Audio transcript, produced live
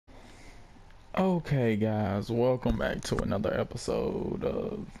Okay guys, welcome back to another episode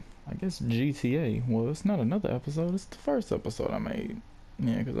of, I guess, GTA. Well, it's not another episode, it's the first episode I made.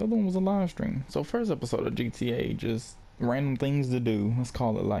 Yeah, because the other one was a live stream. So first episode of GTA, just random things to do, let's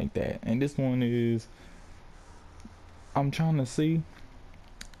call it like that. And this one is, I'm trying to see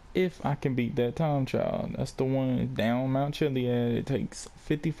if I can beat that time child. That's the one down Mount Chilliad. It takes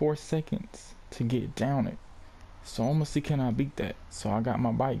 54 seconds to get down it. So I'm gonna see, can I beat that? So I got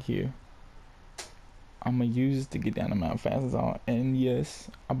my bike here. I'm gonna use it to get down the mountain fast as all. And yes,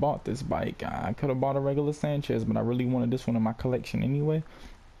 I bought this bike. I could have bought a regular Sanchez, but I really wanted this one in my collection anyway.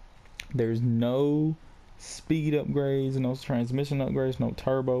 There's no speed upgrades, no transmission upgrades, no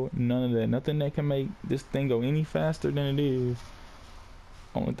turbo, none of that. Nothing that can make this thing go any faster than it is.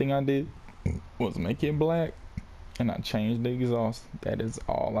 Only thing I did was make it black, and I changed the exhaust. That is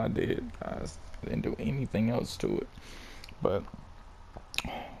all I did, guys. I didn't do anything else to it. But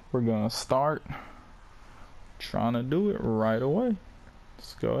we're gonna start trying to do it right away.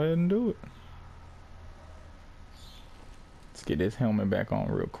 Let's go ahead and do it. Let's get this helmet back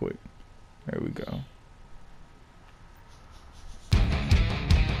on real quick. There we go.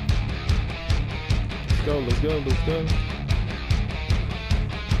 Let's go, let's go, let's go.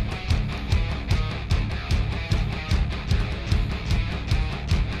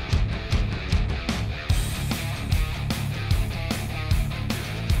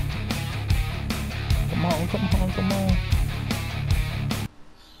 Come on.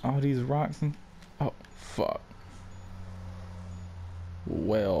 All these rocks and... oh, fuck.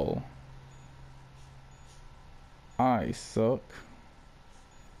 Well, I suck.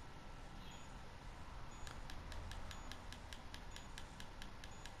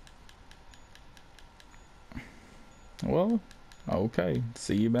 Well, okay.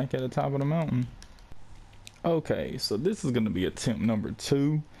 See you back at the top of the mountain. Okay, so this is gonna be attempt number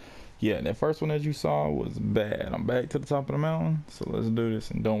 2. Yeah, that first one that you saw was bad. I'm back to the top of the mountain, so let's do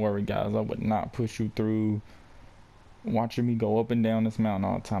this. And don't worry, guys, I would not push you through watching me go up and down this mountain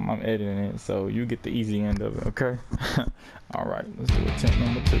all the time. I'm editing it, so you get the easy end of it, okay? All right, let's do attempt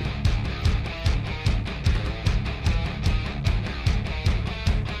number 2.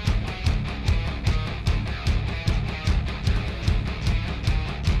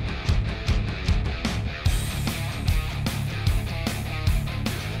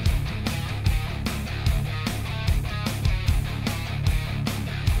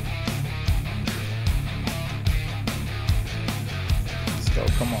 Go,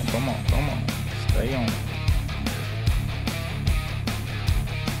 come on. Stay on.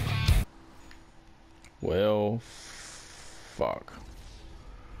 Well, fuck.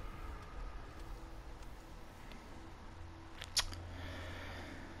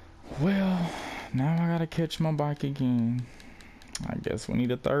 Well, now I gotta catch my bike again. I guess we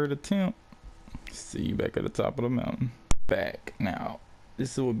need a third attempt. See you back at the top of the mountain. Back now.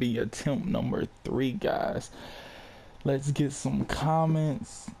 This will be attempt number 3, guys. Let's get some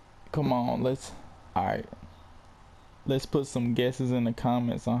comments. Come on, alright. Let's put some guesses in the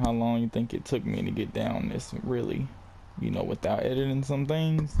comments on how long you think it took me to get down this, really. You know, without editing some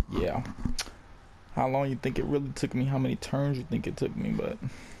things. Yeah. How long you think it really took me, how many turns you think it took me, but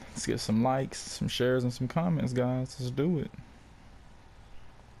let's get some likes, some shares, and some comments, guys. Let's do it.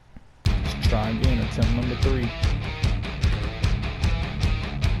 Let's try again, attempt number 3.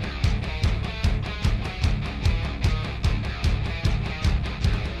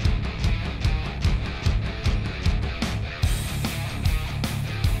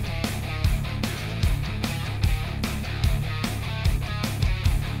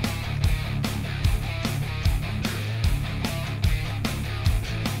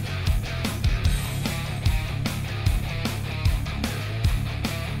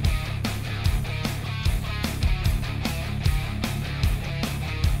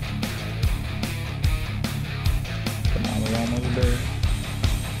 Almost there.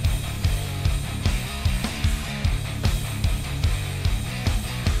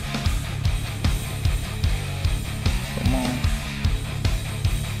 Come on.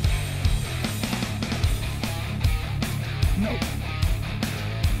 Nope.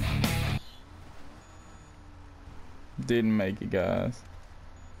 Didn't make it, guys.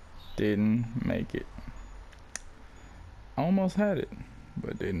 Didn't make it. Almost had it,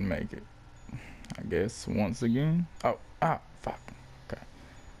 but didn't make it. I guess once again. Oh, fuck. Okay.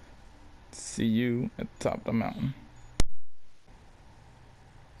 See you at the top of the mountain.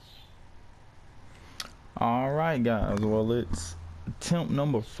 Alright, guys. Well, it's attempt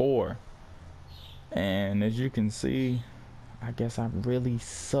number 4. And as you can see, I guess I really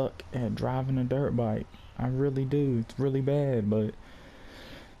suck at driving a dirt bike. I really do. It's really bad, but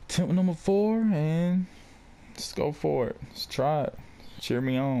Attempt number 4, and let's go for it. Let's try it. Cheer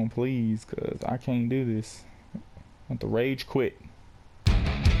me on, please, because I can't do this. I want the rage quit.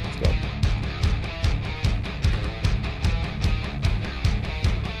 Let's go.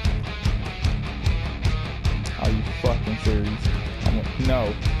 Are you fucking serious?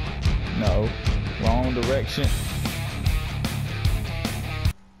 No. No. Wrong direction.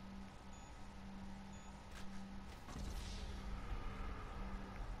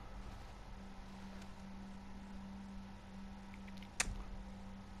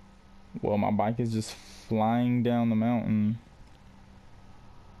 Well, my bike is just flying down the mountain.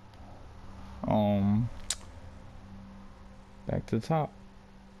 Back to the top.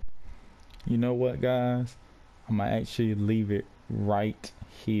 You know what, guys? I'm gonna actually leave it right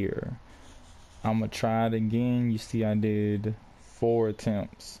here. I'm gonna try it again. You see, I did 4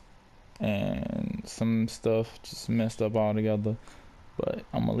 attempts and some stuff just messed up altogether, but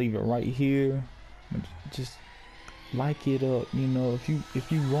I'm gonna leave it right here. Just like it up, you know. If you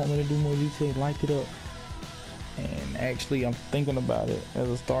want me to do more GTA, like it up. And actually, I'm thinking about it as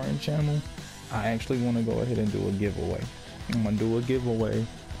a starting channel. I actually want to go ahead and do a giveaway. I'm gonna do a giveaway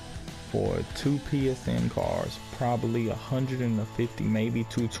for 2 PSN cars, probably 150, maybe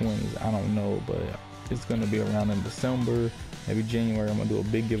 220s, I don't know, but it's gonna be around in December, maybe January. I'm gonna do a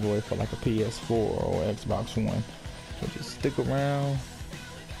big giveaway for like a PS4 or Xbox One. So just stick around,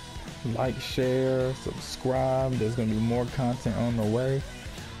 like, share, subscribe. There's gonna be more content on the way,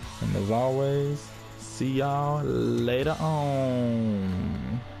 and as always, see y'all later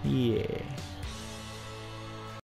on. Yeah.